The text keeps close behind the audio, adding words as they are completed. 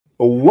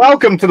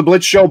Welcome to the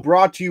Blitz Show,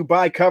 brought to you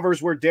by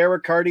Covers, where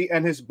Derek Carty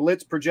and his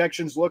Blitz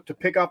projections look to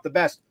pick up the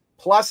best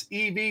plus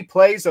EV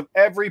plays of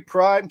every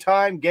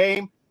primetime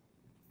game.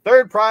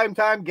 Third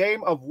primetime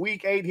game of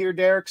Week 8 here,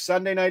 Derek.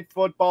 Sunday Night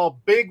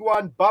Football, big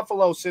one,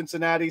 Buffalo,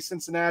 Cincinnati.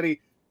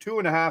 Cincinnati,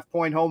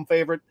 2.5-point home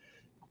favorite.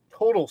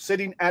 Total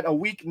sitting at a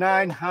Week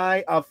 9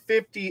 high of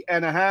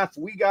 50.5.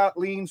 We got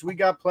leans, we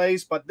got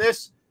plays, but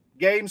this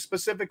game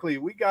specifically,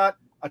 we got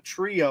a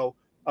trio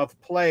of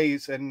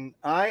plays, and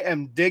I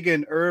am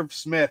digging Irv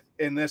Smith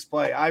in this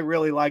play. I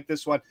really like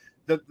this one.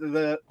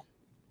 The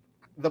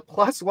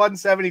plus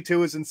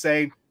 172 is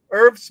insane.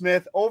 Irv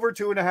Smith over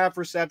 2.5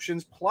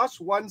 receptions, plus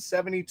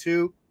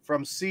 172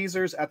 from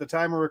Caesars at the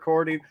time of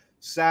recording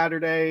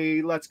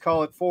Saturday. Let's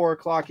call it 4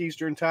 o'clock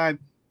Eastern time.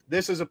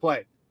 This is a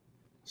play.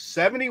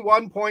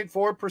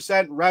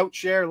 71.4% route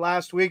share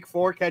last week,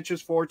 4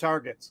 catches, 4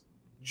 targets.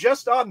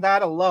 Just on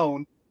that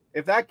alone,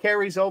 if that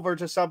carries over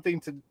to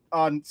something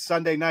on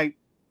Sunday night,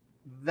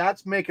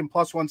 that's making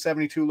plus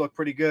 172 look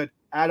pretty good.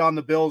 Add on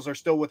the Bills are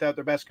still without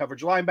their best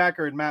coverage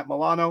linebacker in Matt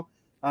Milano.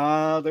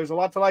 There's a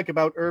lot to like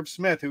about Irv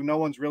Smith, who no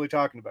one's really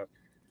talking about.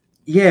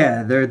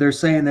 Yeah, they're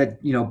saying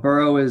that,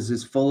 Burrow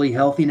is fully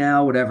healthy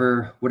now,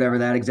 whatever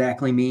that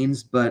exactly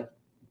means. But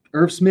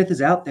Irv Smith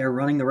is out there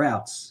running the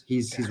routes.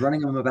 He's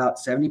running them about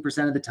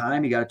 70% of the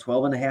time. He got a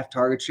 12.5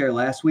 target share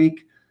last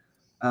week.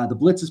 The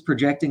Blitz is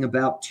projecting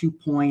about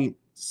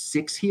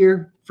 2.6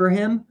 here for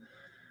him.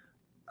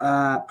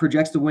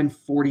 Projects to win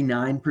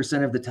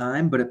 49% of the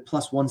time, but at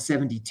plus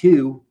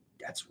 172,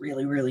 that's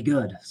really, really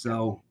good.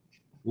 So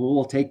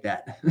we'll take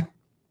that.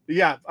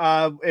 Yeah,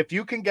 if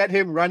you can get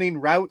him running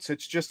routes,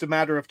 it's just a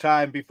matter of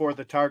time before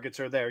the targets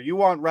are there. You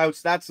want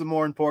routes, that's the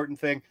more important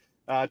thing.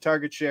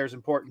 Target share is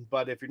important,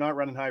 but if you're not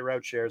running high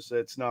route shares,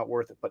 it's not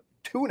worth it. But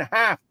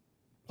 2.5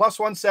 plus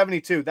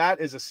 172, that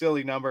is a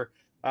silly number.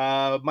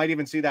 Might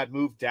even see that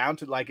move down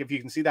to, like, if you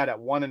can see that at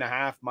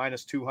 1.5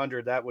 minus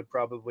 200, that would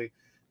probably,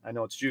 I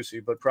know it's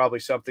juicy, but probably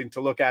something to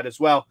look at as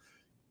well.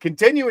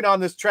 Continuing on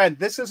this trend,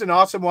 this is an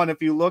awesome one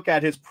if you look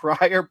at his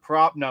prior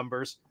prop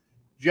numbers.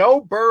 Joe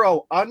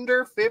Burrow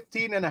under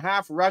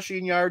 15.5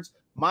 rushing yards,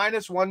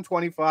 minus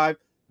 125.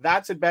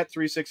 That's at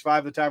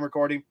Bet365 the time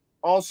recording.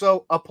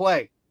 Also a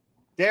play.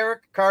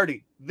 Derek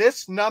Carty,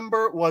 this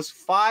number was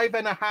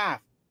 5.5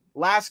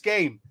 last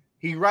game.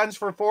 He runs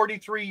for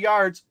 43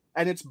 yards,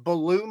 and it's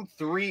ballooned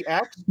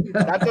 3x.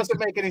 That doesn't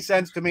make any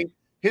sense to me.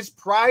 His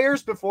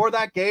priors before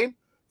that game,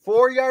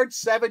 4 yards,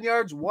 7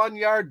 yards, 1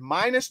 yard,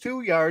 minus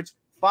 2 yards,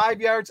 5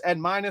 yards, and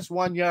minus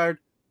 1 yard.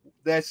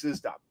 This is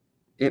dumb.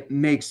 It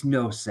makes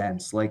no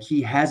sense. Like,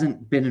 he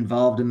hasn't been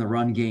involved in the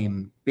run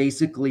game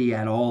basically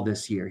at all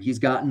this year. He's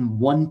gotten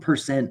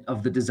 1%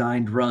 of the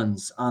designed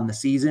runs on the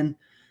season.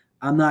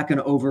 I'm not going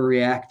to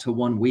overreact to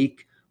 1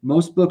 week.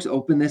 Most books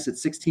open this at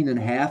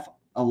 16.5.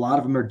 A lot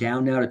of them are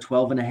down now to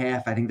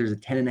 12.5. I think there's a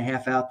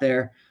 10.5 out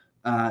there.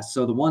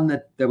 So the one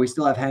that we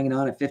still have hanging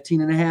on at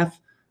 15.5,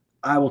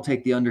 I will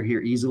take the under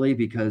here easily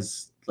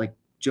because, like,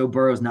 Joe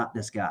Burrow's not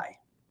this guy.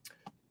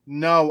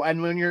 No,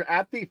 and when you're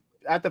at the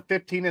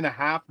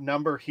 15.5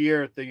 number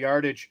here, the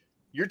yardage,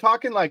 you're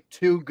talking like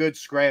 2 good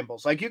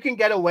scrambles. Like, you can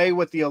get away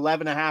with the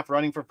 11.5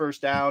 running for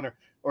first down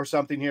or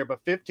something here,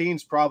 but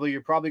 15's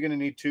you're probably going to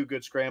need 2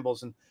 good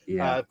scrambles. And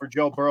for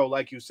Joe Burrow,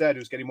 like you said,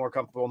 who's getting more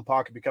comfortable in the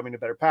pocket, becoming a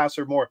better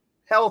passer, more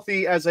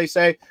healthy, as they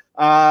say,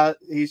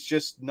 he's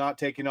just not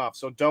taking off.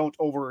 So don't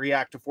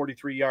overreact to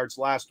 43 yards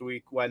last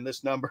week when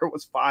this number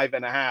was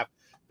 5.5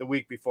 the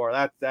week before.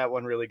 That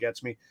one really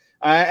gets me.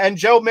 And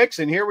Joe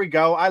Mixon, here we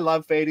go. I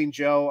love fading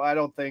Joe. I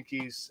don't think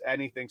he's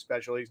anything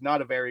special. He's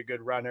not a very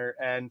good runner,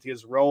 and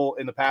his role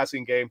in the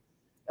passing game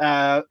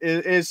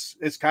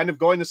is kind of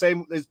going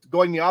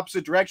the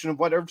opposite direction of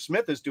what Irv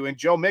Smith is doing.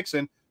 Joe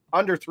Mixon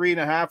under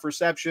 3.5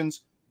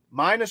 receptions,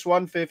 minus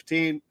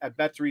 115 at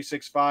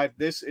Bet365.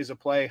 This is a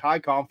play, high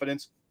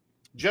confidence.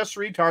 Just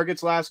 3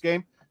 targets last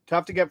game.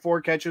 Tough to get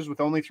 4 catches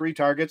with only 3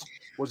 targets.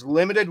 Was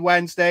limited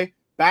Wednesday.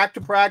 Back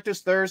to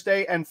practice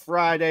Thursday and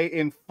Friday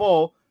in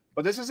full.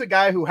 But this is a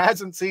guy who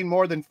hasn't seen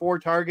more than 4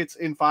 targets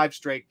in 5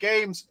 straight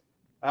games.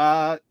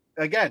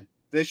 Again,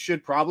 this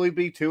should probably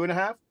be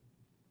 2.5.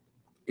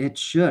 It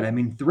should. I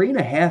mean,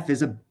 3.5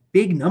 is a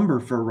big number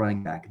for a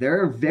running back.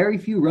 There are very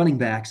few running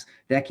backs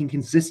that can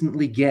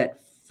consistently get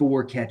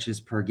 4 catches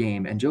per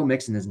game, and Joe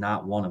Mixon is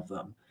not one of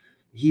them.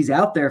 He's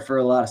out there for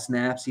a lot of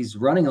snaps. He's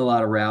running a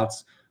lot of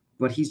routes,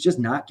 but he's just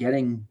not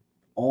getting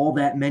all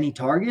that many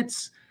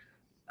targets.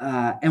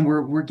 And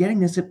we're getting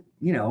this at,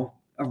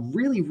 a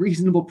really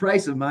reasonable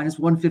price of minus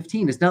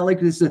 115. It's not like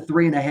this is a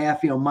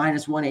 3.5,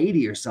 minus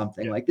 180 or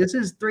something. Like, this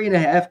is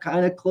 3.5,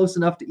 kind of close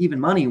enough to even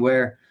money,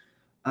 where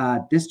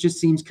this just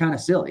seems kind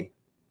of silly.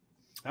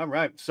 All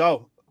right.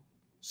 So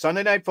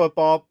Sunday Night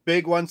Football,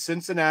 big one,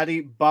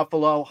 Cincinnati,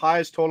 Buffalo,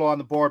 highest total on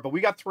the board. But we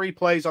got 3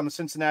 plays on the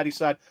Cincinnati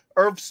side.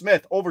 Irv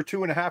Smith, over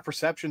 2.5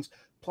 receptions,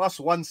 plus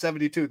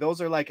 172.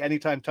 Those are like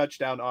anytime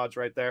touchdown odds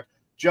right there.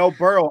 Joe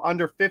Burrow,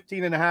 under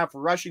 15.5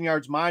 rushing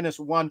yards, minus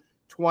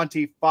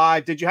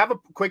 125. Did you have a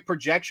quick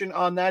projection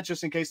on that,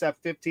 just in case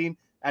that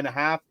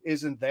 15.5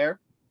 isn't there?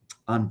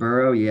 On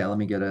Burrow, yeah, let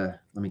me get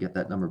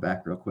that number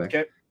back real quick.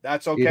 Okay,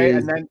 that's It okay.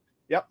 is And then,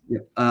 yep,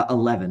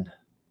 11.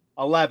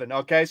 11.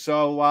 Okay,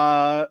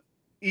 so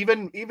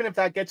even if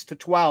that gets to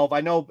 12,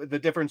 I know the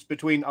difference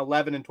between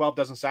 11 and 12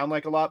 doesn't sound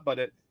like a lot, but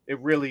it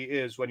really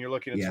is when you're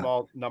looking at Yeah.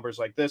 small numbers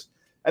like this.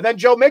 And then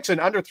Joe Mixon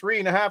under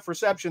 3.5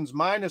 receptions,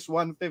 minus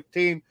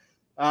 115,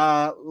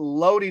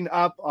 loading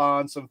up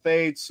on some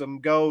fades, some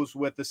goes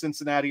with the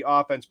Cincinnati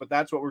offense. But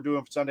that's what we're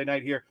doing for Sunday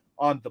night here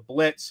on the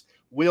Blitz.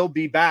 We'll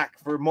be back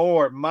for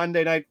more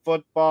Monday Night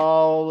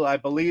Football. I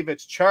believe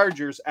it's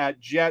Chargers at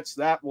Jets.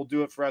 That will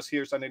do it for us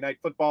here, Sunday Night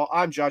Football.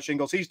 I'm Josh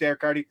Ingles. He's Derek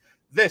Carty.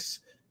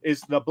 This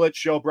is the Blitz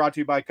Show brought to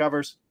you by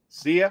Covers.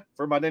 See ya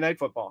for Monday Night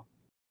Football.